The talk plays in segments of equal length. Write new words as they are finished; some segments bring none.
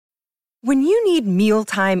When you need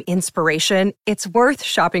mealtime inspiration, it's worth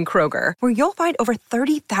shopping Kroger, where you'll find over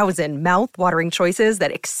 30,000 mouth-watering choices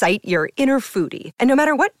that excite your inner foodie. And no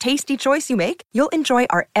matter what tasty choice you make, you'll enjoy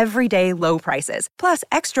our everyday low prices, plus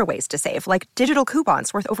extra ways to save, like digital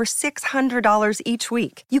coupons worth over $600 each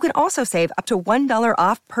week. You can also save up to $1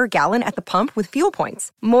 off per gallon at the pump with fuel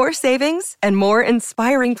points. More savings and more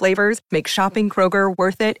inspiring flavors make shopping Kroger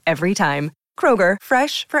worth it every time. Kroger,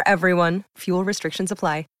 fresh for everyone. Fuel restrictions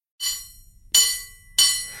apply.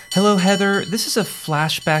 Hello, Heather. This is a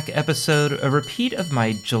flashback episode, a repeat of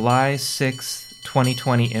my July 6th,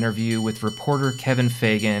 2020 interview with reporter Kevin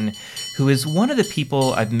Fagan, who is one of the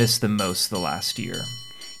people I've missed the most the last year.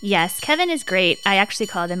 Yes, Kevin is great. I actually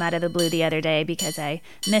called him out of the blue the other day because I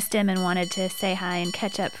missed him and wanted to say hi and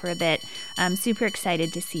catch up for a bit. I'm super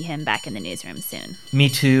excited to see him back in the newsroom soon. Me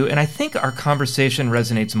too, and I think our conversation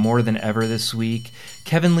resonates more than ever this week.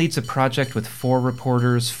 Kevin leads a project with 4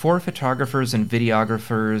 reporters, 4 photographers and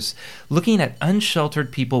videographers, looking at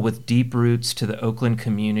unsheltered people with deep roots to the Oakland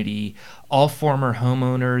community, all former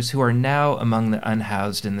homeowners who are now among the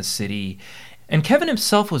unhoused in the city. And Kevin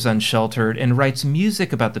himself was unsheltered and writes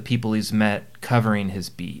music about the people he's met, covering his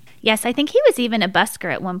beat. Yes, I think he was even a busker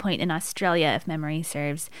at one point in Australia, if memory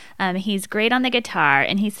serves. He's great on the guitar,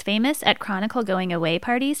 and he's famous at Chronicle going away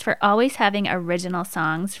parties for always having original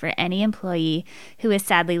songs for any employee who is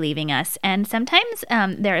sadly leaving us. And sometimes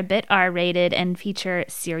they're a bit R-rated and feature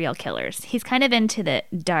serial killers. He's kind of into the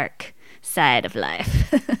dark side of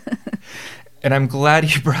life. And I'm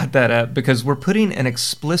glad you brought that up because we're putting an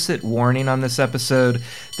explicit warning on this episode.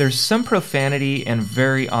 There's some profanity and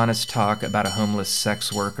very honest talk about a homeless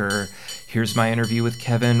sex worker. Here's my interview with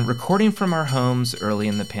Kevin, recording from our homes early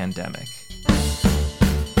in the pandemic.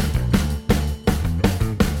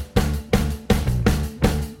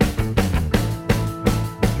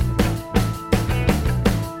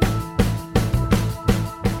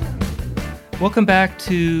 Welcome back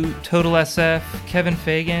to Total SF, Kevin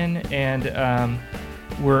Fagan, and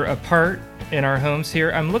we're apart in our homes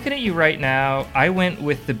here. I'm looking at you right now. I went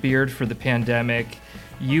with the beard for the pandemic.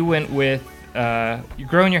 You went with, you're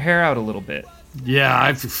growing your hair out a little bit. Yeah,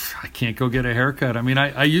 I can't go get a haircut. I mean,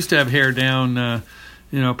 I used to have hair down,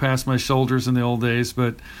 past my shoulders in the old days,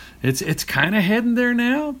 but it's kind of heading there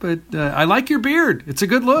now. But I like your beard. It's a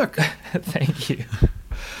good look. Thank you.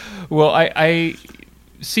 Well, I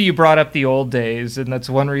see you brought up the old days, and that's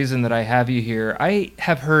one reason that I have you here. I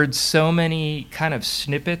have heard so many kind of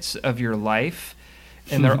snippets of your life,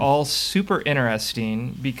 and they're all super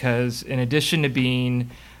interesting because in addition to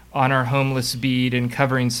being on our homeless beat and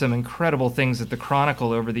covering some incredible things at the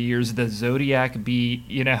Chronicle over the years, the Zodiac beat,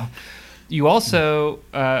 you also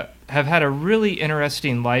have had a really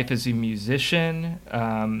interesting life as a musician,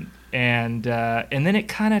 and then it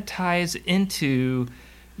kind of ties into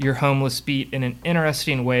your homeless beat in an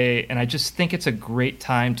interesting way, and I just think it's a great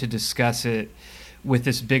time to discuss it with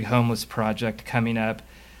this big homeless project coming up.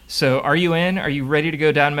 So are you in? Are you ready to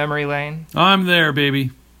go down memory lane? I'm there, baby.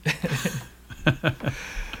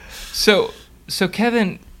 So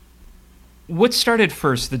Kevin, what started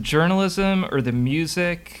first, the journalism or the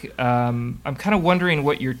music? I'm kind of wondering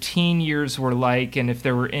what your teen years were like and if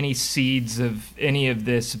there were any seeds of any of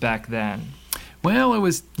this back then. Well, it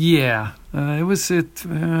was a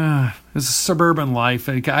suburban life.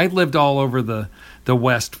 I lived all over the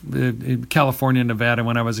West, California, Nevada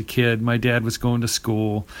when I was a kid. My dad was going to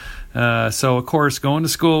school. So, of course, going to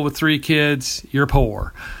school with 3 kids, you're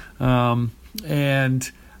poor.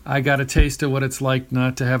 And I got a taste of what it's like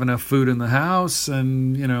not to have enough food in the house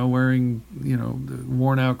and, wearing,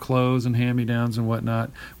 worn out clothes and hand-me-downs and whatnot,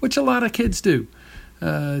 which a lot of kids do.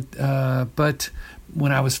 But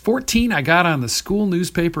when I was 14, I got on the school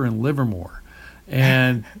newspaper in Livermore,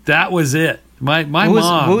 and that was it. My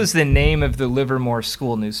mom. What was the name of the Livermore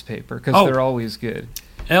school newspaper? Because they're always good.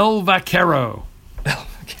 El Vaquero. El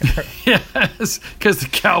Vaquero. Yes, because the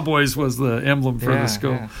Cowboys was the emblem for the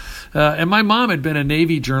school. Yeah. And my mom had been a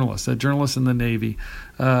Navy journalist, a journalist in the Navy,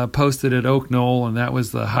 posted at Oak Knoll, and that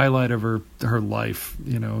was the highlight of her life,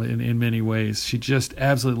 in many ways. She just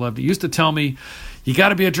absolutely loved it. Used to tell me, you got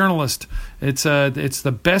to be a journalist. It's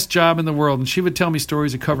the best job in the world. And she would tell me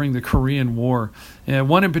stories of covering the Korean War. And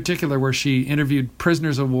one in particular where she interviewed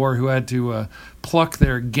prisoners of war who had to pluck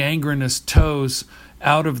their gangrenous toes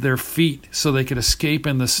out of their feet so they could escape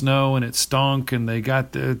in the snow, and it stunk, and they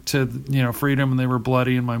got to freedom, and they were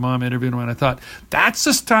bloody. And my mom interviewed them, and I thought, that's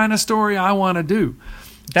the kind of story I want to do.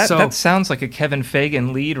 That sounds like a Kevin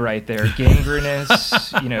Fagan lead right there.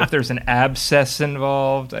 Gangrenous, if there's an abscess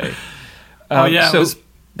involved. It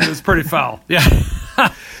was pretty foul. Yeah.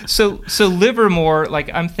 So Livermore, like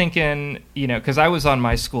I'm thinking, because I was on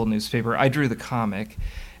my school newspaper, I drew the comic.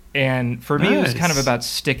 And for me, it was kind of about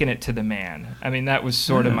sticking it to the man. I mean, that was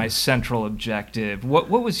sort of my central objective. What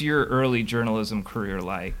was your early journalism career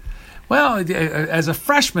like? Well, as a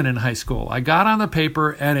freshman in high school, I got on the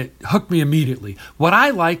paper and it hooked me immediately. What I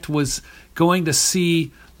liked was going to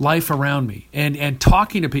see life around me and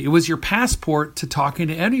talking to people. It was your passport to talking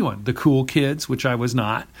to anyone. The cool kids, which I was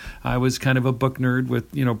not. I was kind of a book nerd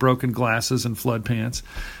with, broken glasses and flood pants.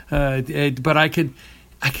 But I could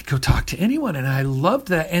go talk to anyone, and I loved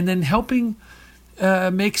that. And then helping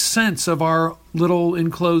make sense of our little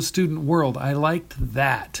enclosed student world. I liked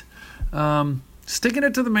that. Sticking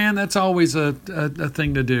it to the man, that's always a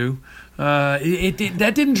thing to do.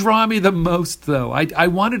 That didn't draw me the most, though. I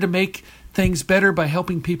wanted to make things better by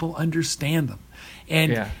helping people understand them.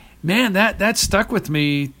 And, man, that stuck with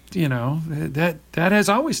me, that has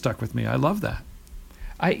always stuck with me. I love that.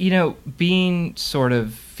 Being sort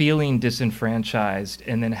of feeling disenfranchised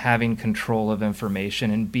and then having control of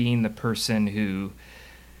information and being the person who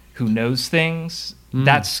knows things,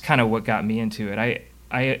 that's kind of what got me into it.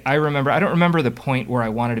 I remember, I don't remember the point where I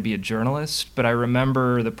wanted to be a journalist, but I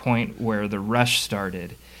remember the point where the rush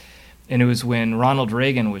started. And it was when Ronald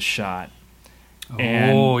Reagan was shot.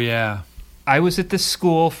 I was at this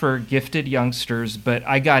school for gifted youngsters, but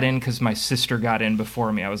I got in because my sister got in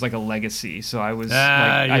before me. I was like a legacy, so I was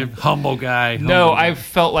humble guy. I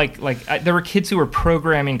felt like there were kids who were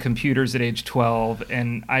programming computers at age 12,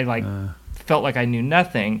 and I felt like I knew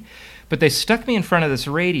nothing. But they stuck me in front of this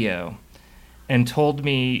radio and told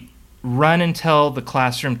me, run and tell the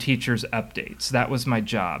classroom teachers updates. That was my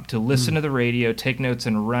job, to listen to the radio, take notes,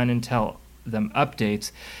 and run and tell them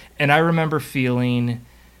updates. And I remember feeling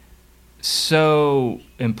so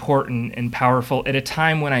important and powerful at a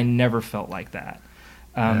time when I never felt like that.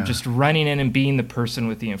 Just running in and being the person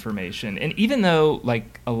with the information. And even though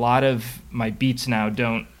like a lot of my beats now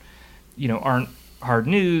aren't hard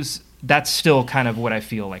news, that's still kind of what I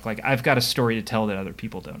feel like. Like I've got a story to tell that other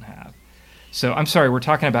people don't have. So I'm sorry, we're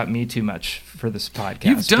talking about me too much for this podcast.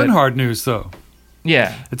 You've done hard news though.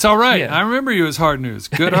 Yeah. It's all right. Yeah. I remember you as hard news.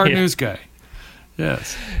 Good hard news guy.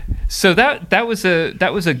 Yes. So that was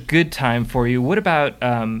a good time for you. What about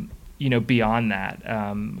beyond that?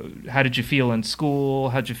 How did you feel in school?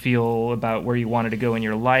 How did you feel about where you wanted to go in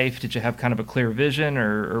your life? Did you have kind of a clear vision,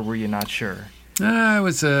 or were you not sure? I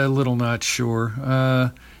was a little not sure.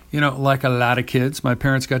 Like a lot of kids, my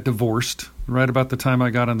parents got divorced right about the time I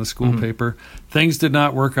got on the school paper. Things did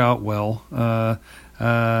not work out well. I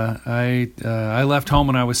left home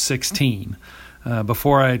when I was 16.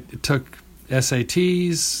 Before I took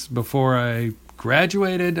SATs, before I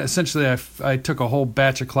graduated, essentially I took a whole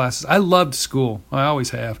batch of classes. I loved school. I always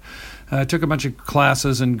have. I took a bunch of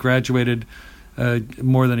classes and graduated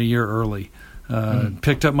more than a year early.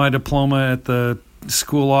 Picked up my diploma at the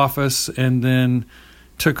school office and then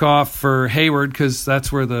took off for Hayward because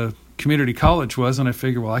that's where the community college was, and I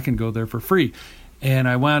figured, well, I can go there for free. And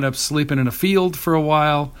I wound up sleeping in a field for a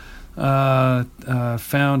while.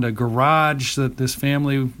 Found a garage that this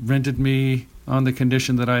family rented me on the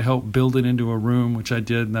condition that I helped build it into a room, which I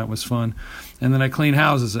did, and that was fun. And then I cleaned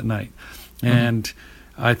houses at night. And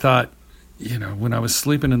I thought, when I was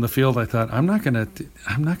sleeping in the field, I thought, I'm not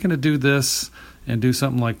gonna do this and do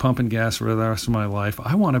something like pumping gas for the rest of my life.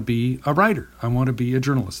 I want to be a writer. I want to be a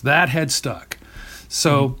journalist. That had stuck.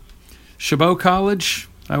 So Chabot College,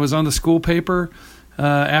 I was on the school paper.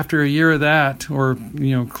 After a year of that, or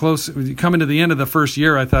close coming to the end of the first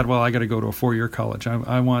year, I thought, well, I got to go to a 4-year college.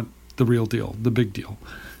 I want the real deal, the big deal.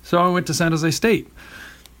 So I went to San Jose State,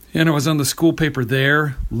 and I was on the school paper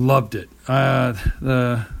there. Loved it.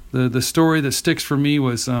 The story that sticks for me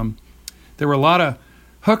was there were a lot of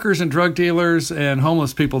hookers and drug dealers and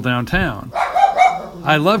homeless people downtown.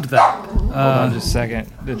 I loved that. Hold on just a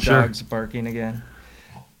second. The dog's barking again.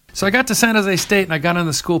 So I got to San Jose State and I got on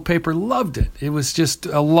the school paper, loved it. It was just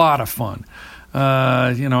a lot of fun.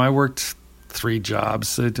 I worked 3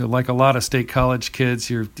 jobs. Like a lot of state college kids,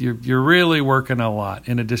 you're really working a lot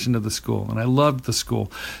in addition to the school. And I loved the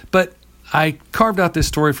school. But I carved out this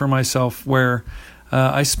story for myself where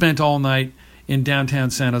I spent all night in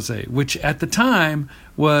downtown San Jose, which at the time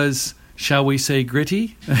was, shall we say,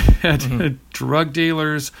 gritty. Drug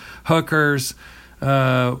dealers, hookers,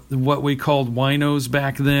 what we called winos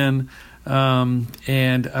back then.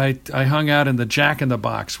 And I hung out in the Jack in the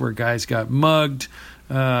Box where guys got mugged.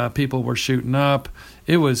 People were shooting up.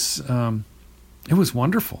 It was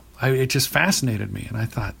wonderful. It just fascinated me. And I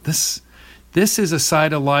thought, this is a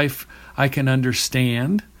side of life I can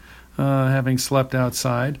understand, having slept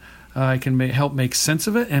outside. I can help make sense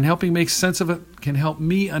of it, and helping make sense of it can help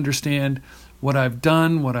me understand what I've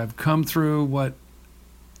done, what I've come through, what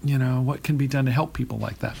can be done to help people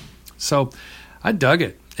like that. So I dug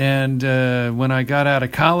it. And when I got out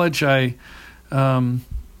of college, I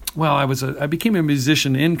became a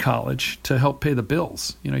musician in college to help pay the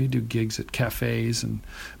bills. You do gigs at cafes and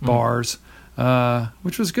bars,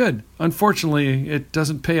 which was good. Unfortunately, it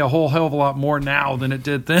doesn't pay a whole hell of a lot more now than it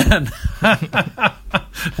did then.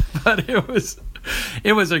 But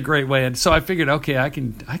it was a great way. And so I figured, okay, I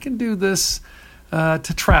can do this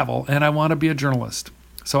to travel, and I want to be a journalist.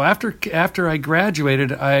 So after I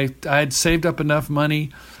graduated, I'd saved up enough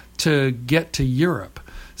money to get to Europe.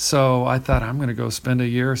 So I thought, I'm going to go spend a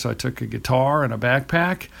year. So I took a guitar and a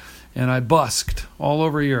backpack, and I busked all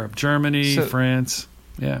over Europe, Germany, France.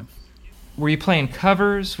 Yeah. Were you playing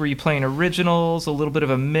covers? Were you playing originals? A little bit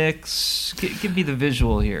of a mix? Give me the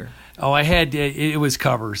visual here. Oh, I had, it was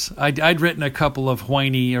covers. I'd written a couple of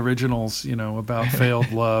whiny originals, about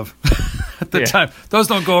failed love at the time. Those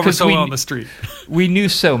don't go over so well on the street. We knew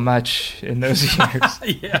so much in those years.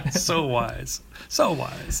 Yeah, so wise. So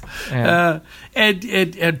wise. Yeah.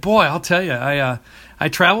 And boy, I'll tell you, I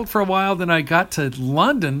traveled for a while, then I got to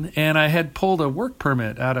London, and I had pulled a work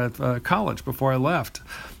permit out of college before I left.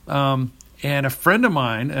 And a friend of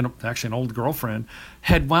mine, and actually an old girlfriend,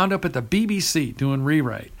 had wound up at the BBC doing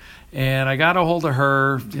rewrite. And I got a hold of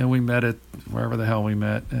her, we met at wherever the hell we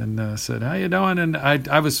met, and said, how you doing? And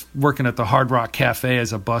I was working at the Hard Rock Cafe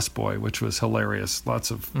as a busboy, which was hilarious.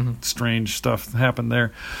 Lots of strange stuff happened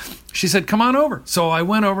there. She said, come on over. So I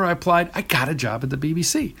went over, I applied. I got a job at the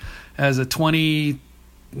BBC as a 20,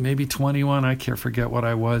 maybe 21, I can't forget what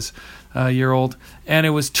I was, year old. And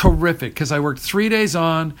it was terrific because I worked 3 days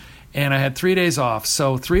on, and I had 3 days off.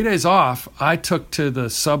 So 3 days off, I took to the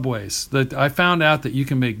subways. I found out that you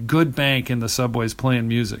can make good bank in the subways playing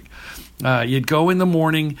music. You'd go in the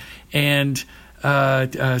morning and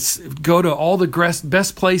go to all the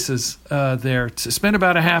best places there to spend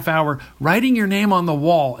about a half hour writing your name on the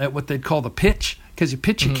wall at what they'd call the pitch, because you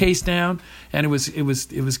pitch your case down, and it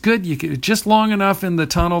was good. You could just long enough in the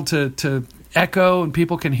tunnel to echo, and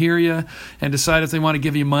people can hear you and decide if they want to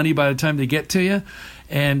give you money by the time they get to you.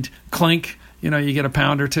 And clink, you get a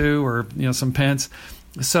pound or two, or some pence.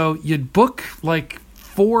 So you'd book like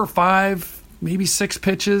 4 or 5, maybe 6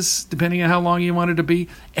 pitches, depending on how long you wanted to be,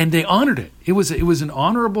 and they honored it. It was an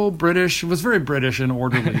honorable British. It was very British and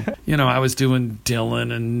orderly. I was doing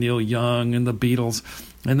Dylan and Neil Young and the Beatles,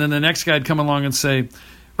 and then the next guy'd come along and say,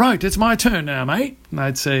 "Right, it's my turn now, mate." And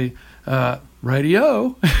I'd say,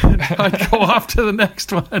 "Rightio." I'd go off to the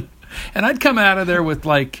next one, and I'd come out of there with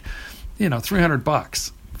like,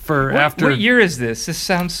 $300 for after. What year is this? This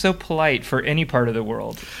sounds so polite for any part of the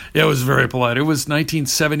world. Yeah, it was very polite. It was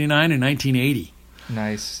 1979 and 1980.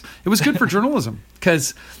 Nice. It was good for journalism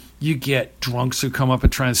because you get drunks who come up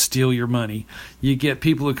and try and steal your money. You get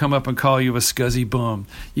people who come up and call you a scuzzy bum.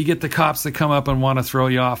 You get the cops that come up and want to throw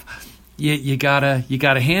you off. You gotta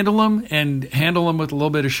handle them, and handle them with a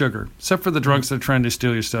little bit of sugar. Except for the drunks that are trying to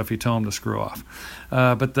steal your stuff, you tell them to screw off.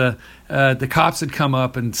 But the cops would come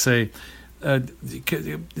up and say,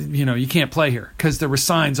 you can't play here, because there were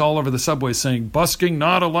signs all over the subway saying busking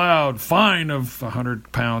not allowed, fine of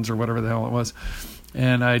 £100 or whatever the hell it was.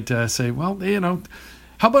 And I'd say, well,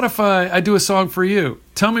 how about if I do a song for you?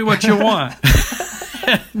 Tell me what you want.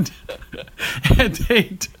 and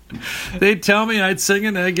they'd tell me, I'd sing it,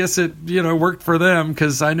 and I guess it worked for them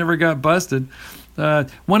because I never got busted.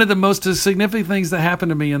 One of the most significant things that happened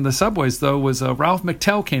to me in the subways, though, was Ralph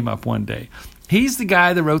McTell came up one day. He's the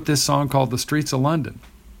guy that wrote this song called "The Streets of London,"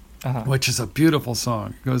 which is a beautiful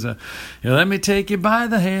song. It goes, let me take you by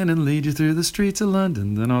the hand and lead you through the streets of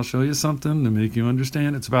London. Then I'll show you something to make you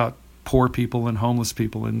understand. It's about poor people and homeless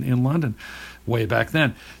people in London way back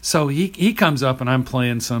then. So he comes up, and I'm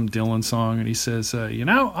playing some Dylan song, and he says,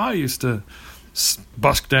 I used to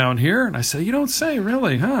busk down here. And I say, you don't say,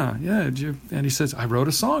 really, huh? Yeah. And he says, I wrote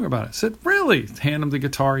a song about it. I said, really? Hand him the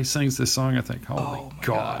guitar. He sings this song. I think, holy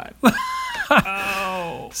God.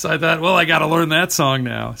 Oh. So I thought, well, I got to learn that song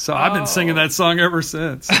now. So I've been singing that song ever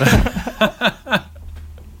since.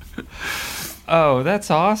 Oh,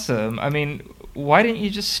 that's awesome. I mean, why didn't you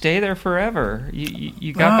just stay there forever?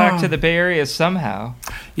 You got back to the Bay Area somehow.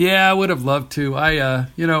 Yeah, I would have loved to. I,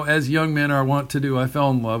 as young men are wont to do, I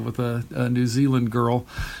fell in love with a New Zealand girl,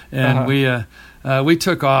 and we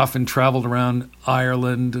took off and traveled around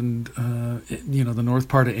Ireland and the north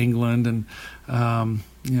part of England, and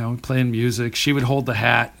playing music. She would hold the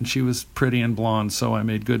hat, and she was pretty and blonde, so I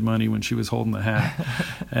made good money when she was holding the hat.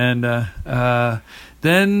 And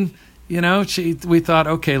then we thought,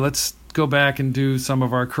 okay, let's go back and do some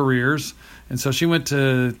of our careers. And so she went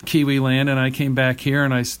to Kiwi Land, and I came back here,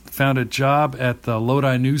 and I found a job at the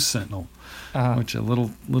Lodi News Sentinel, which a little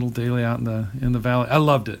daily out in the valley. I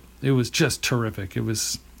loved it. It was just terrific. It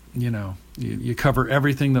was, you cover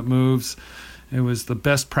everything that moves. It was the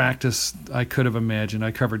best practice I could have imagined.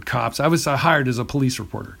 I covered cops. I was hired as a police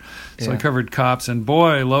reporter, so I covered cops. And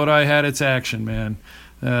boy, Lodi had its action, man.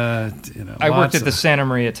 I worked at the Santa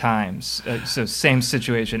Maria Times, so same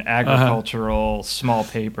situation, agricultural, small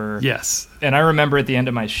paper. Yes. And I remember at the end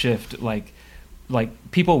of my shift, like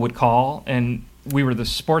people would call, and we were the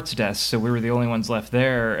sports desk, so we were the only ones left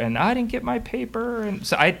there, and I didn't get my paper, and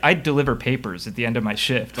so I'd deliver papers at the end of my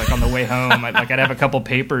shift, like on the way home. I'd have a couple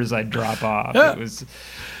papers I'd drop off. It was,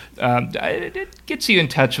 it gets you in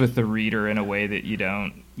touch with the reader in a way that you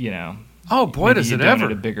don't, Oh boy, does it ever!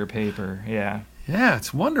 A bigger paper, yeah. Yeah,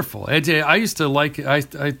 it's wonderful. I used to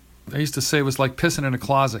I used to say it was like pissing in a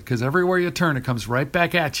closet, because everywhere you turn, it comes right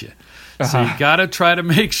back at you. So you got to try to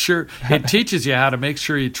make sure. It teaches you how to make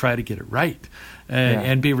sure you try to get it right.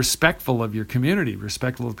 And be respectful of your community,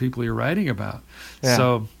 respectful of the people you're writing about. Yeah.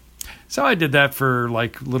 So I did that for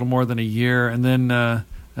like a little more than a year, and then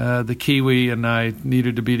the Kiwi and I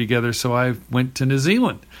needed to be together, so I went to New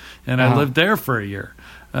Zealand, and I lived there for a year.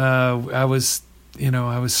 I was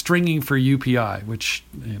stringing for UPI, which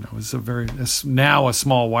is now a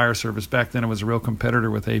small wire service. Back then, it was a real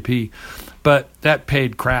competitor with AP, but that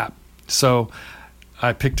paid crap. So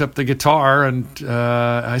I picked up the guitar, and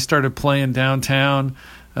I started playing downtown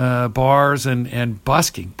bars and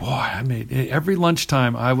busking. Boy, I made every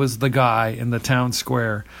lunchtime. I was the guy in the town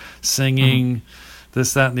square singing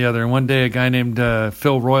this, that, and the other. And one day, a guy named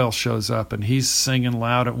Phil Royal shows up, and he's singing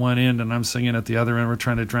loud at one end, and I'm singing at the other end. We're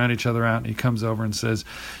trying to drown each other out, and he comes over and says,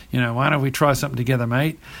 why don't we try something together,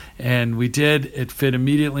 mate? And we did. It fit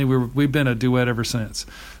immediately. We've been a duet ever since.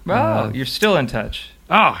 Wow, you're still in touch.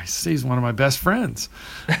 Oh, he's one of my best friends.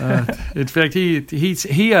 In fact, he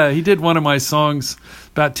did one of my songs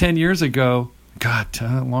about 10 years ago. God,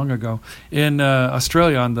 long ago, in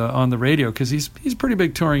Australia on the radio, because he's a pretty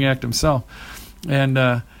big touring act himself, and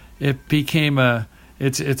it became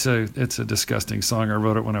it's a disgusting song. I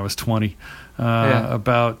wrote it when I was 20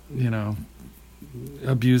 about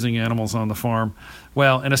abusing animals on the farm.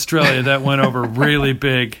 Well, in Australia, that went over really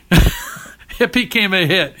big. It became a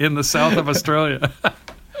hit in the south of Australia.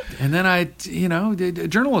 And then I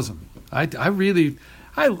did journalism. I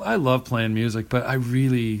love playing music, but I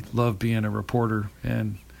really love being a reporter,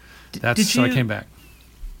 and so I came back.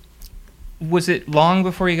 Was it long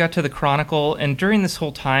before you got to the Chronicle? And during this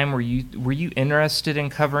whole time, were you interested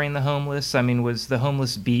in covering the homeless? I mean, was the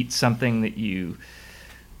homeless beat something that you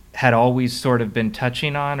had always sort of been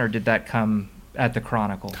touching on, or did that come at the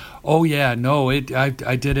Chronicle? Oh yeah, no. I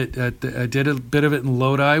did it. I did a bit of it in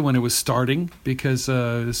Lodi when it was starting, because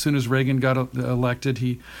as soon as Reagan got elected,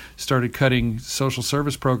 he started cutting social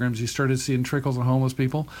service programs. He started seeing trickles of homeless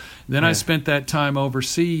people. Then I spent that time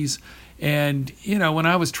overseas, and when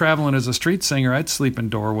I was traveling as a street singer, I'd sleep in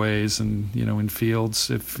doorways and in fields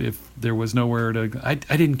if there was nowhere to. I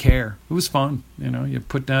didn't care. It was fun. You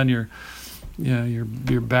put down your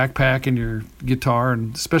backpack and your guitar,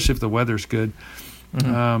 and especially if the weather's good.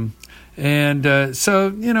 So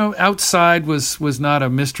outside was not a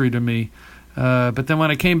mystery to me. But then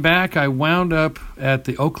when I came back, I wound up at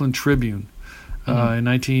the Oakland Tribune in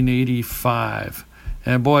 1985.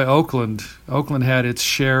 And boy, Oakland had its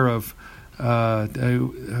share of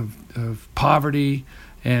poverty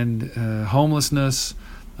and homelessness,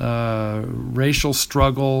 racial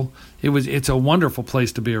struggle. It's a wonderful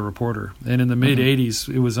place to be a reporter. And in the mid 80s,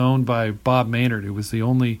 it was owned by Bob Maynard, who was the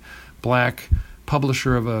only black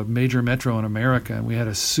publisher of a major metro in America. And we had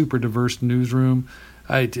a super diverse newsroom.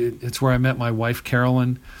 It's where I met my wife,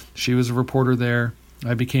 Carolyn. She was a reporter there.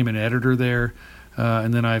 I became an editor there.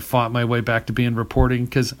 And then I fought my way back to being reporting,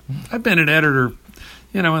 because I've been an editor,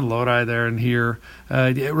 in Lodi there and here.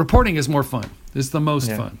 Reporting is more fun. It's the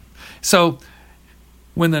most fun. So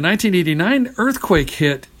when the 1989 earthquake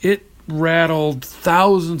hit, it rattled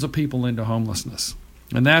thousands of people into homelessness.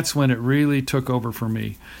 And that's when it really took over for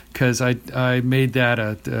me, because I made that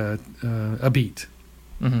a beat.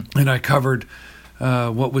 And I covered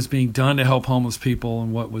what was being done to help homeless people,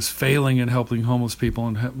 and what was failing in helping homeless people,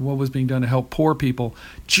 and what was being done to help poor people.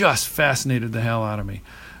 Just fascinated the hell out of me.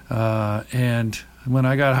 And when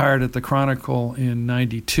I got hired at the Chronicle in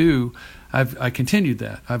 92, I continued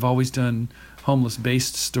that. I've always done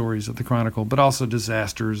homeless-based stories at the Chronicle, but also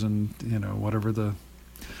disasters and whatever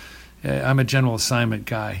I'm a general assignment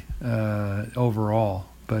guy overall,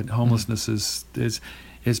 but homelessness has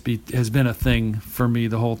been a thing for me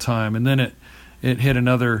the whole time. And then it hit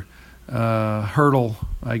another hurdle,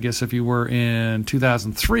 I guess, if you were, in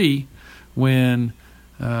 2003 when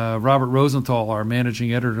Robert Rosenthal, our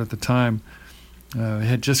managing editor at the time,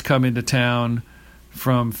 had just come into town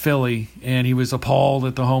from Philly, and he was appalled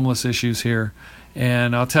at the homeless issues here.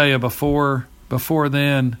 And I'll tell you, before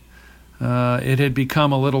then, it had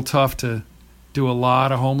become a little tough to do a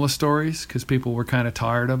lot of homeless stories because people were kind of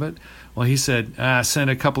tired of it. Well, he said, send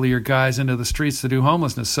a couple of your guys into the streets to do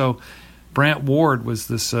homelessness. So Brant Ward was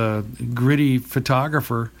this gritty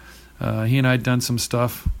photographer. He and I had done some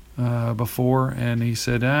stuff before, and he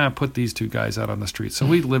said, put these two guys out on the streets. So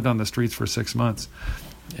we lived on the streets for 6 months.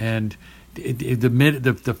 And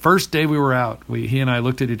the first day we were out, he and I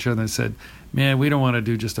looked at each other and said, man, we don't want to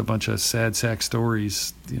do just a bunch of sad sack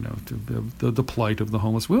stories, the plight of the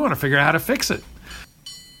homeless. We want to figure out how to fix it.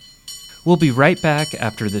 We'll be right back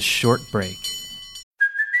after this short break.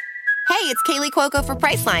 Hey, it's Kaylee Cuoco for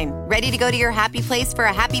Priceline. Ready to go to your happy place for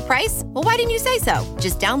a happy price? Well, why didn't you say so?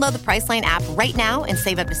 Just download the Priceline app right now and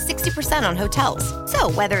save up to 60% on hotels.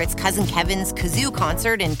 So whether it's Cousin Kevin's Kazoo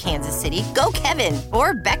Concert in Kansas City, go Kevin,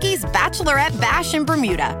 or Becky's Bachelorette Bash in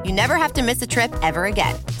Bermuda, you never have to miss a trip ever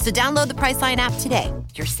again. So download the Priceline app today.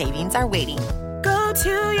 Your savings are waiting. Go to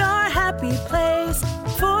your happy place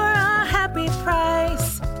for a happy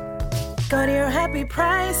price. Go to your happy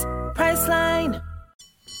price, Priceline.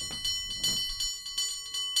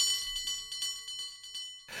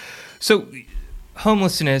 So,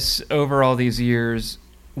 homelessness over all these years,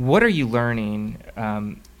 what are you learning?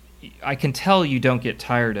 I can tell you don't get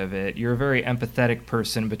tired of it. You're a very empathetic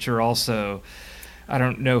person, but you're also, I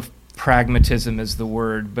don't know if pragmatism is the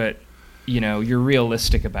word, but, you're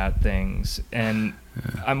realistic about things. And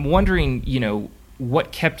I'm wondering,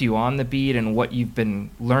 what kept you on the beat and what you've been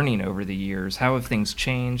learning over the years. How have things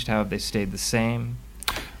changed? How have they stayed the same?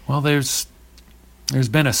 Well, there's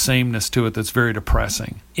been a sameness to it that's very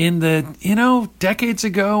depressing. In the, decades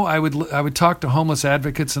ago, I would talk to homeless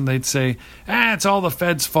advocates and they'd say, it's all the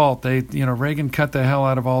Fed's fault. Reagan cut the hell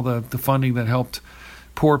out of all the funding that helped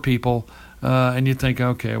poor people. And you'd think,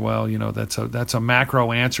 okay, well, that's a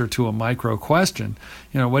macro answer to a micro question.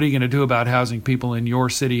 What are you going to do about housing people in your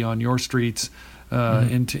city, on your streets,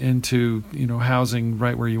 into housing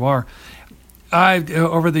right where you are?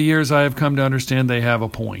 Over the years, I have come to understand they have a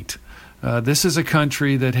point. This is a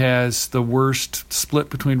country that has the worst split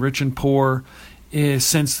between rich and poor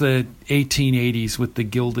since the 1880s with the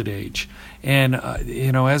Gilded Age. And,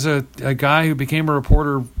 as a guy who became a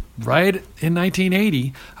reporter right in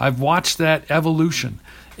 1980, I've watched that evolution.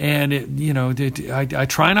 And, I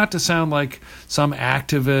try not to sound like some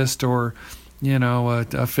activist or,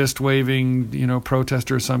 a fist-waving,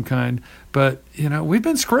 protester of some kind. But, we've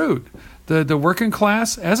been screwed. The working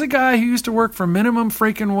class, as a guy who used to work for minimum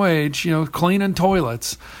freaking wage, cleaning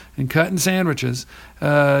toilets and cutting sandwiches,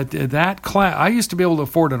 that class, I used to be able to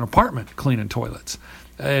afford an apartment cleaning toilets.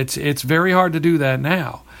 It's very hard to do that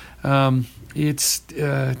now. The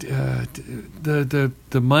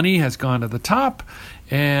money has gone to the top,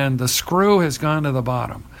 and the screw has gone to the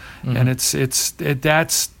bottom, and that's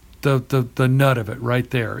the nut of it right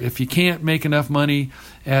there. If you can't make enough money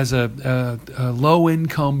as a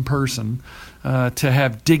low-income person to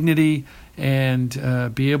have dignity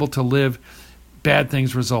and be able to live, bad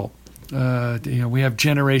things result. We have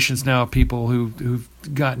generations now of people who've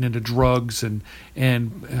gotten into drugs and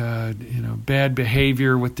bad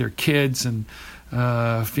behavior with their kids and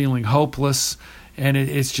feeling hopeless, and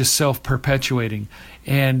it's just self-perpetuating.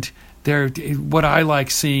 And what I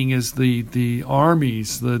like seeing is the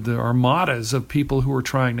armies, the armadas of people who are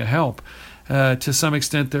trying to help. To some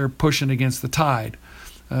extent, they're pushing against the tide,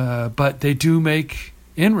 but they do make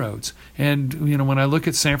inroads. And when I look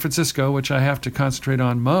at San Francisco, which I have to concentrate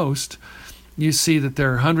on most, you see that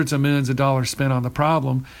there are hundreds of millions of dollars spent on the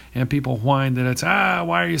problem, and people whine that it's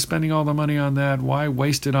why are you spending all the money on that? Why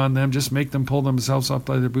waste it on them? Just make them pull themselves up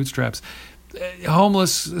by their bootstraps.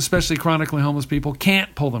 Homeless, especially chronically homeless people,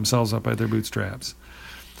 can't pull themselves up by their bootstraps.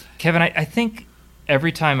 Kevin, I think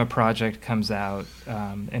every time a project comes out,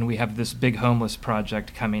 and we have this big homeless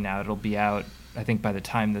project coming out, it'll be out, I think, by the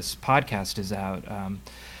time this podcast is out,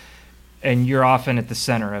 and you're often at the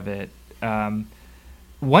center of it.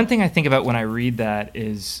 One thing I think about when I read that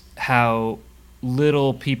is how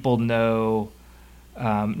little people know,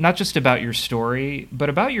 not just about your story, but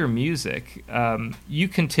about your music. You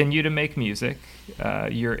continue to make music.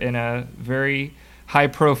 You're in a very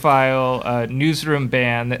high-profile newsroom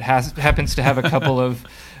band that happens to have a couple of,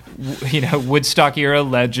 Woodstock-era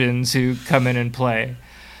legends who come in and play.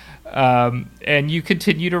 And you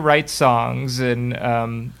continue to write songs, and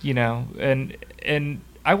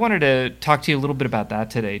I wanted to talk to you a little bit about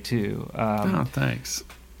that today too. Thanks.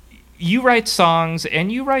 you write songs,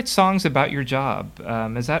 and you write songs about your job.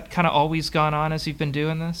 Has that kind of always gone on as you've been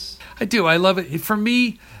doing this? I do. I love it. For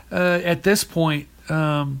me, at this point,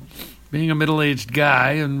 being a middle-aged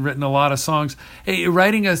guy and written a lot of songs,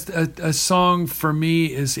 writing a song for me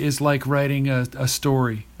is like writing a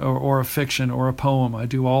story or a fiction or a poem. I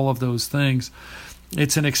do all of those things.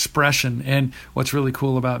 It's an expression, and what's really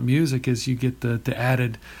cool about music is you get the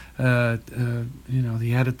added,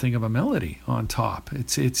 the added thing of a melody on top.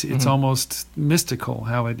 It's almost mystical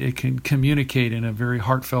how it can communicate in a very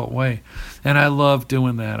heartfelt way, and I love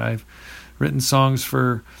doing that. I've written songs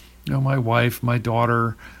for my wife, my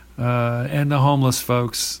daughter, and the homeless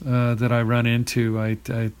folks that I run into. I've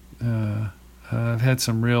had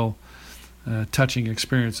some real touching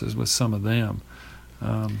experiences with some of them.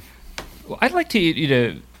 Well, I'd like you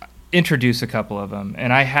to introduce a couple of them,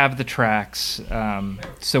 and I have the tracks,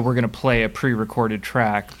 so we're going to play a pre-recorded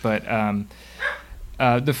track. But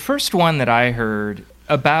the first one that I heard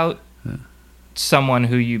about someone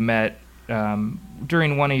who you met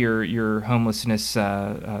during one of your homelessness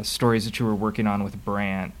stories that you were working on with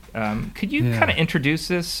Brant. Could you kind of introduce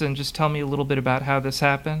this and just tell me a little bit about how this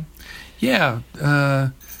happened? Yeah.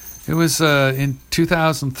 It was in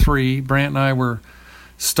 2003. Brant and I were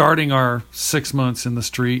starting our 6 months in the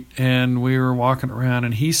street, and we were walking around,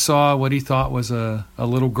 and he saw what he thought was a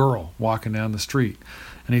little girl walking down the street,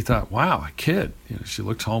 and he thought, wow, a kid. She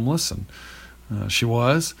looked homeless, and she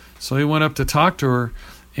was. So he went up to talk to her,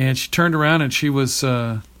 and she turned around, and she was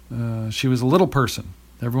a little person.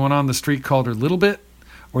 Everyone on the street called her Little Bit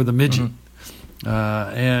or the Midget.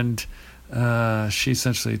 And she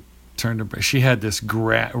essentially she had this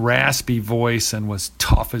raspy voice and was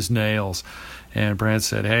tough as nails. And Brant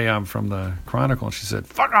said, hey, I'm from the Chronicle. And she said,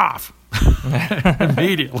 fuck off,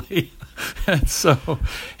 immediately. And so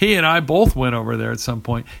he and I both went over there at some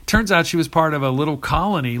point. Turns out she was part of a little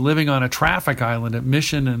colony living on a traffic island at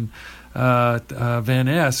Mission and Van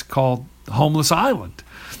Ness called Homeless Island.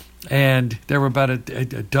 And there were about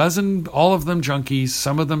a dozen, all of them junkies,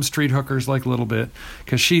 some of them street hookers, like a little bit,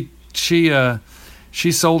 because she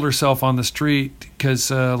sold herself on the street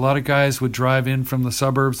because a lot of guys would drive in from the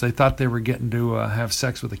suburbs. They thought they were getting to have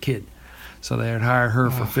sex with a kid, so they had hired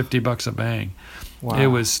her for $50 a bang. Wow. It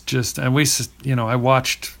was just, and I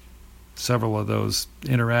watched several of those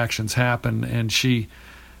interactions happen, and she,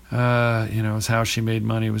 was how she made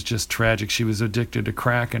money. It was just tragic. She was addicted to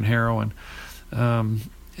crack and heroin,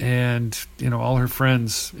 and all her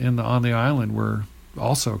friends on the island were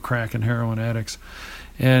also crack and heroin addicts,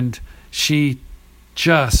 and she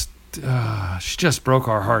just broke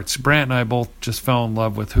our hearts. Brant and I both just fell in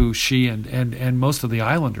love with who she and most of the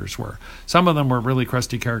islanders were. Some of them were really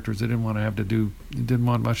crusty characters. They didn't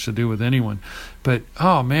want much to do with anyone. But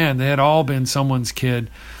oh man, they had all been someone's kid.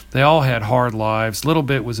 They all had hard lives. Little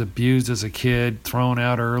Bit was abused as a kid, thrown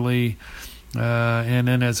out early, and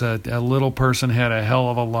then as a little person had a hell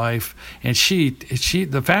of a life. And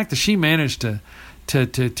the fact that she managed to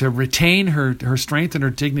retain her strength and her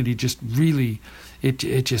dignity just really. It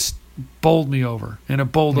just bowled me over, and it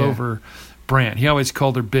bowled over Brant. He always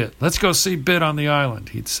called her Bit. Let's go see Bit on the island,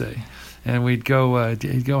 he'd say. And we'd go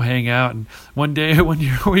hang out. And one day,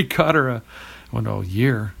 we caught her a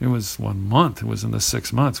year. It was 1 month. It was in the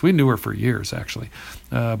 6 months. We knew her for years, actually.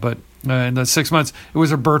 But in the 6 months, it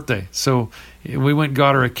was her birthday. So we went and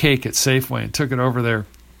got her a cake at Safeway and took it over there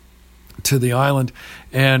to the island,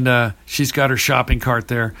 and she's got her shopping cart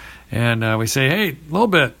there, and we say, hey, Little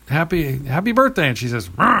Bit, happy birthday, and she says,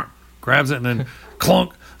 grabs it and then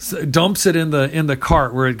clunk, dumps it in the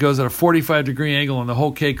cart where it goes at a 45-degree angle, and the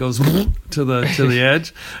whole cake goes to the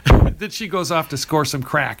edge. Then she goes off to score some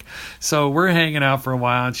crack. So we're hanging out for a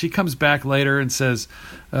while, and she comes back later and says,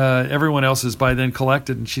 everyone else is by then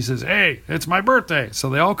collected, and she says, hey, it's my birthday.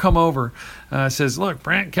 So they all come over, says, look,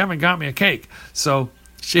 Brant and Kevin got me a cake. So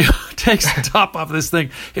she takes the top off this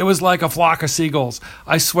thing. It was like a flock of seagulls.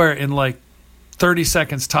 I swear, in like 30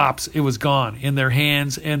 seconds tops, it was gone in their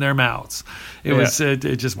hands and their mouths. It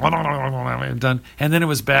just done. And then it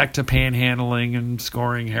was back to panhandling and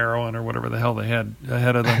scoring heroin or whatever the hell they had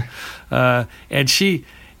ahead of them. And she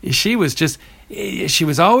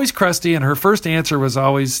was always crusty, and her first answer was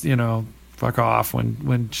always, fuck off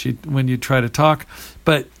when you try to talk.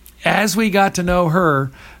 But as we got to know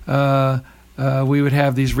her, we would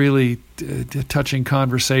have these really touching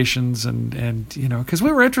conversations, and because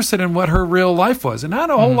we were interested in what her real life was, and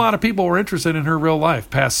not a whole lot of people were interested in her real life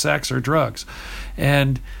past sex or drugs.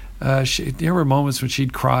 And there were moments when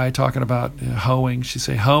she'd cry talking about hoeing. She'd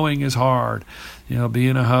say, hoeing is hard.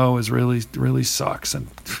 Being a hoe is really sucks. And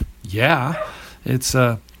yeah, it's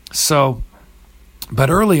so.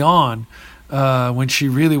 But early on, when she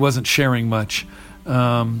really wasn't sharing much.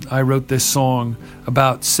 I wrote this song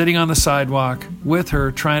about sitting on the sidewalk with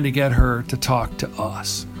her, trying to get her to talk to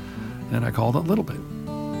us. And I called it Little Bit.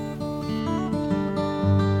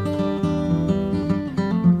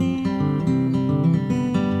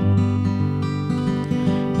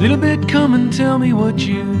 Little bit, come and tell me what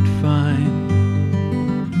you'd find.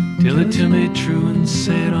 Tell it to me true and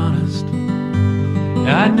say it honest.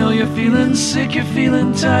 I know you're feeling sick, you're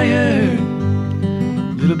feeling tired.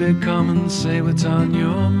 Little bit, come and say what's on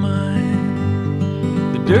your mind.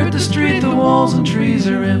 The dirt, the street, the walls and trees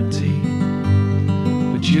are empty,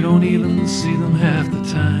 but you don't even see them half the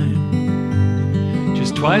time.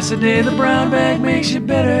 Just twice a day the brown bag makes you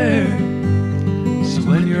better, so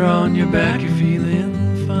when you're on your back you're feeling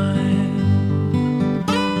fine.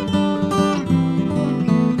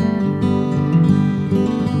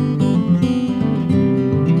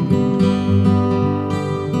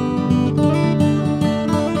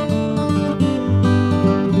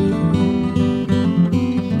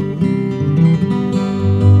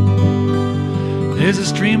 There's a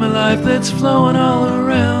stream of life that's flowing all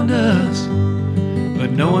around us,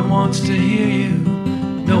 but no one wants to hear you,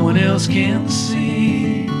 no one else can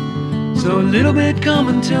see. So a little bit, come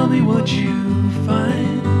and tell me what you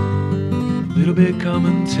find. Little bit, come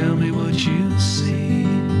and tell me what you see.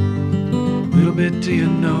 Little bit, do you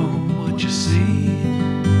know what you see?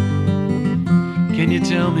 Can you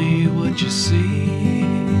tell me what you see?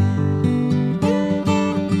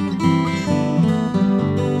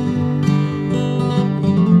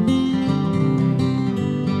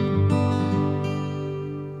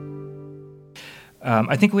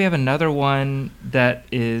 I think we have another one that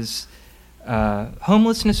is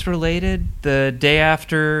homelessness related. The day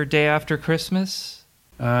after Christmas.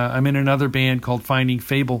 I'm in another band called Finding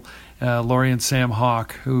Fable. Laurie and Sam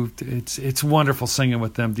Hawk, who it's wonderful singing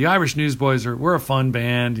with them. The Irish Newsboys we're a fun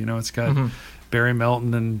band. You know, it's got Barry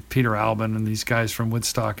Melton and Peter Albin and these guys from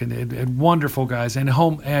Woodstock and wonderful guys and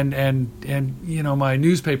you know, my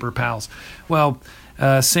newspaper pals. Well,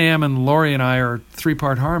 Sam and Laurie and I are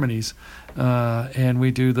 3-part harmonies. And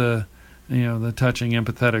we do the touching,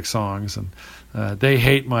 empathetic songs, and they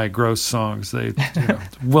hate my gross songs. They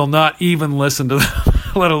will not even listen to them,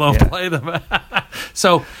 let alone play them.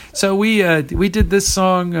 So we did this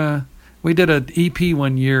song. We did an EP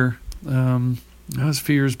one year. That was a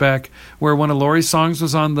few years back, where one of Laurie's songs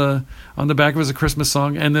was on the back. It was a Christmas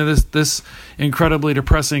song, and then this incredibly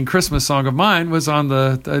depressing Christmas song of mine was on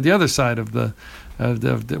the other side of the.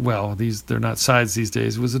 They're not sides these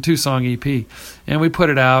days. It was a 2-song EP, and we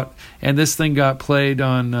put it out. And this thing got played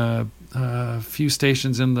on a few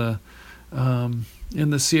stations in the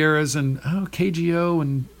Sierras, and KGO,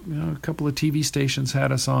 and a couple of TV stations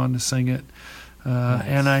had us on to sing it. Nice.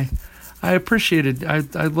 And I appreciated. I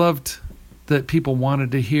loved that people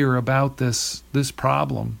wanted to hear about this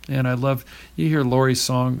problem, and I love you hear Laurie's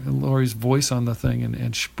voice on the thing,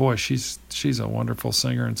 and she's a wonderful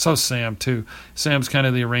singer, and so Sam too. Sam's kind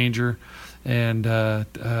of the arranger, and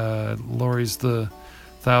Laurie's the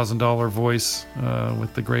 $1,000 voice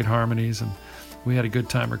with the great harmonies, and we had a good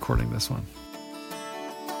time recording this one.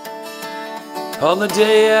 On the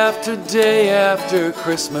day after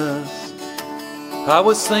Christmas, I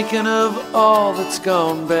was thinking of all that's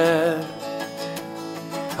gone bad.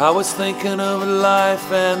 I was thinking of life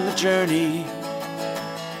and the journey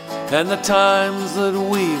and the times that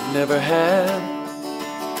we've never had.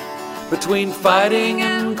 Between fighting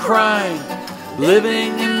and crying,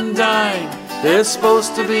 living and dying, there's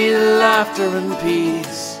supposed to be laughter and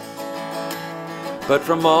peace. But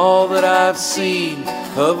from all that I've seen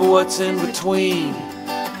of what's in between,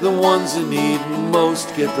 the ones who need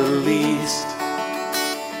most get the least.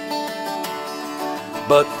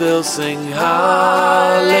 But they'll sing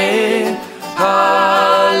Halle,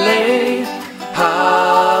 Halle,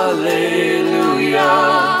 Hallelujah.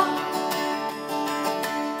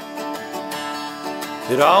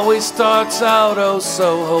 It always starts out oh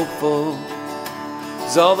so hopeful,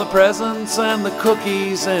 'cause all the presents and the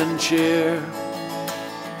cookies and cheer.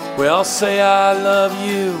 We all say I love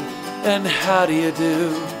you and how do you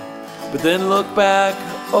do, but then look back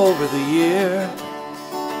over the year.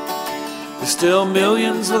 There's still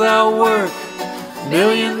millions without work,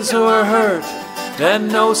 millions who are hurt, and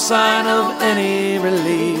no sign of any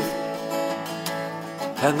relief.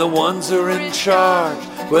 And the ones who are in charge,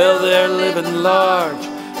 well, they're living large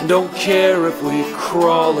and don't care if we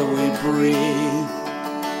crawl or we breathe.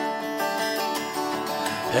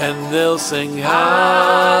 And they'll sing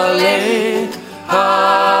Halle,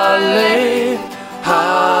 Halle,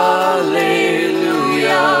 Hallelujah.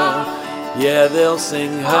 Yeah, they'll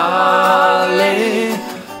sing Halle,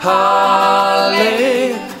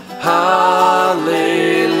 hallelujah.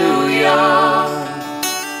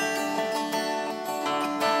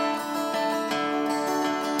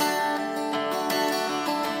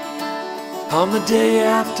 On the day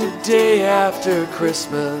after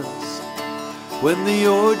Christmas, when the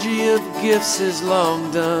orgy of gifts is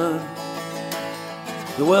long done,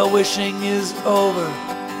 the well-wishing is over,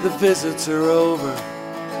 the visits are over,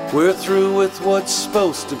 we're through with what's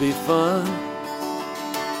supposed to be fun.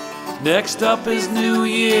 Next up is New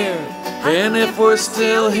Year, and if we're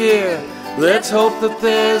still here, let's hope that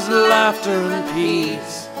there's laughter and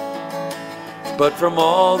peace. But from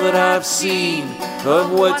all that I've seen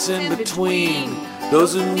of what's in between,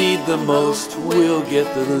 those who need the most will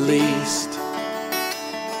get the least.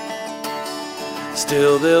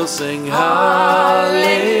 Still they'll sing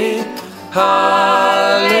hallelujah,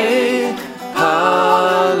 hallelujah,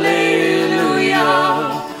 hallelujah.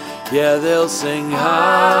 Yeah, they'll sing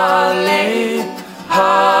hallelujah,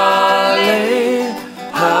 hallelujah,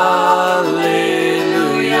 hallelujah.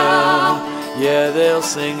 Yeah, they'll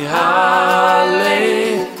sing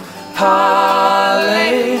hallelujah,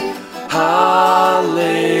 hallelujah,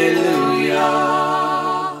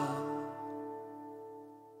 hallelujah.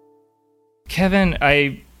 Kevin,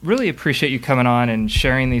 I really appreciate you coming on and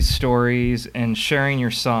sharing these stories and sharing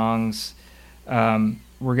your songs. We're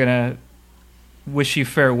going to wish you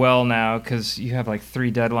farewell now because you have like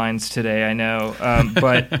 3 deadlines today, I know.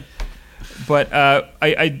 But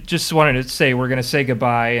I just wanted to say we're going to say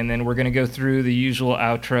goodbye, and then we're going to go through the usual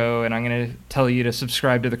outro, and I'm going to tell you to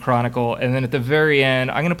subscribe to the Chronicle. And then at the very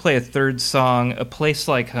end, I'm going to play a 3rd song, A Place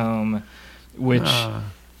Like Home, which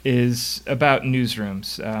is about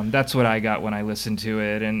newsrooms. That's what I got when I listened to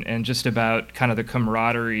it, and just about kind of the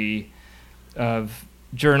camaraderie of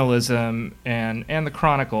journalism and the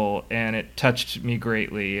Chronicle, and it touched me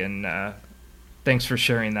greatly. And thanks for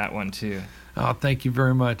sharing that one, too. Oh, thank you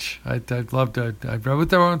very much. I'd love to. I wrote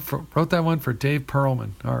that one for Dave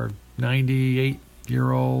Perlman, our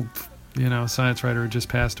 98-year-old, science writer who just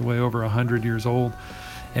passed away, over 100 years old.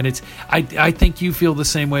 And I think you feel the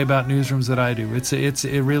same way about newsrooms that I do.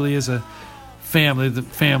 It really is a family.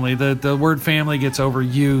 The word family gets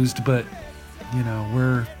overused, but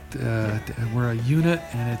we're a unit,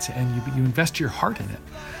 and you invest your heart in it.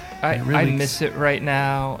 I miss it right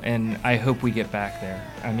now, and I hope we get back there.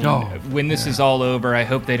 I mean, when this is all over, I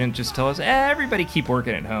hope they didn't just tell us, everybody keep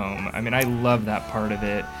working at home. I mean, I love that part of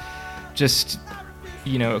it. Just,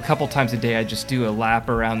 a couple times a day, I just do a lap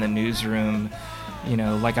around the newsroom,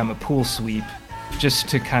 like I'm a pool sweep, just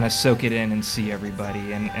to kind of soak it in and see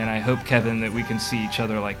everybody. And I hope, Kevin, that we can see each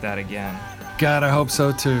other like that again. God, I hope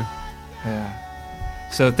so, too. Yeah.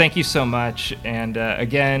 So thank you so much. And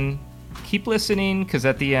again, keep listening, because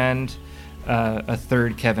at the end, a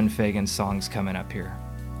 3rd Kevin Fagan song's coming up here.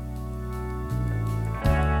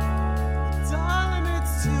 Darling,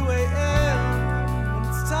 it's 2 a.m. and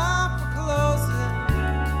it's time for closing.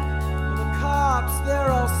 And the cops,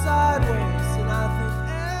 they're all sideways, and I think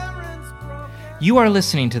Aaron's broken. You are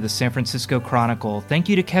listening to the San Francisco Chronicle. Thank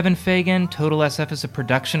you to Kevin Fagan. Total SF is a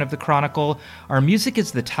production of the Chronicle. Our music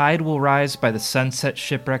is The Tide Will Rise by the Sunset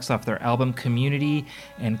Shipwrecks off their album Community,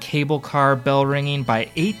 and Cable Car Bell Ringing by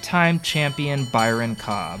 8-time champion Byron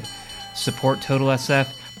Cobb. Support Total SF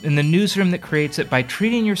in the newsroom that creates it by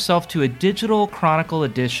treating yourself to a digital Chronicle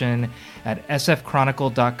edition at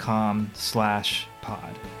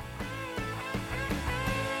sfchronicle.com/pod.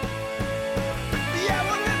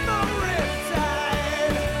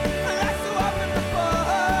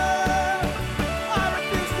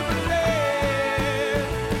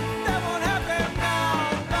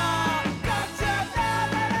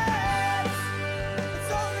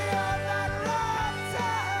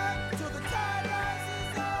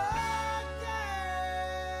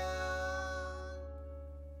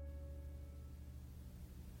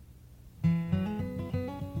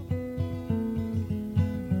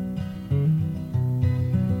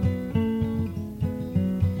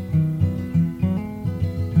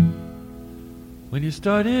 When you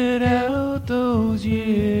started out those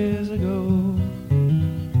years ago,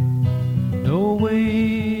 no way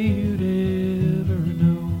you'd ever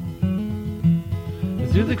know.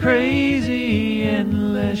 Through the crazy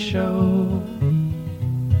endless show,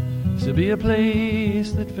 to be a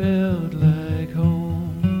place that felt like home.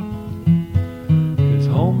 'Cause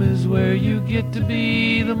home is where you get to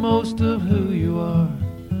be the most of who you are.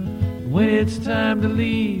 When it's time to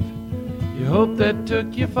leave, you hope that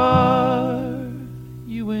took you far.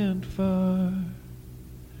 You went far.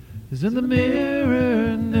 'Cause in the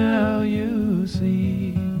mirror now you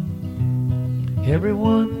see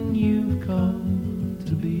everyone you've come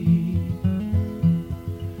to be.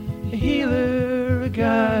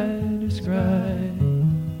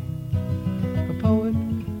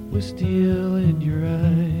 with steel in your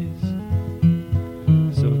eyes.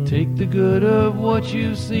 So take the good of what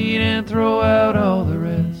you've seen and throw out all the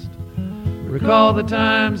rest. Recall the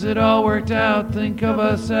times it all worked out. Think of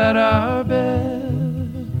us at our best.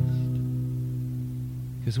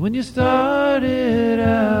 'Cause when you started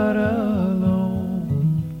out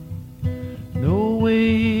alone, no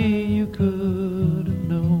way you could have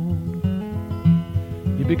known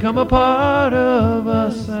you'd become a part of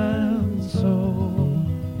us, and so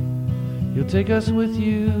you'll take us with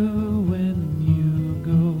you when you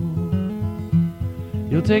go.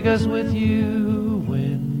 You'll take us with you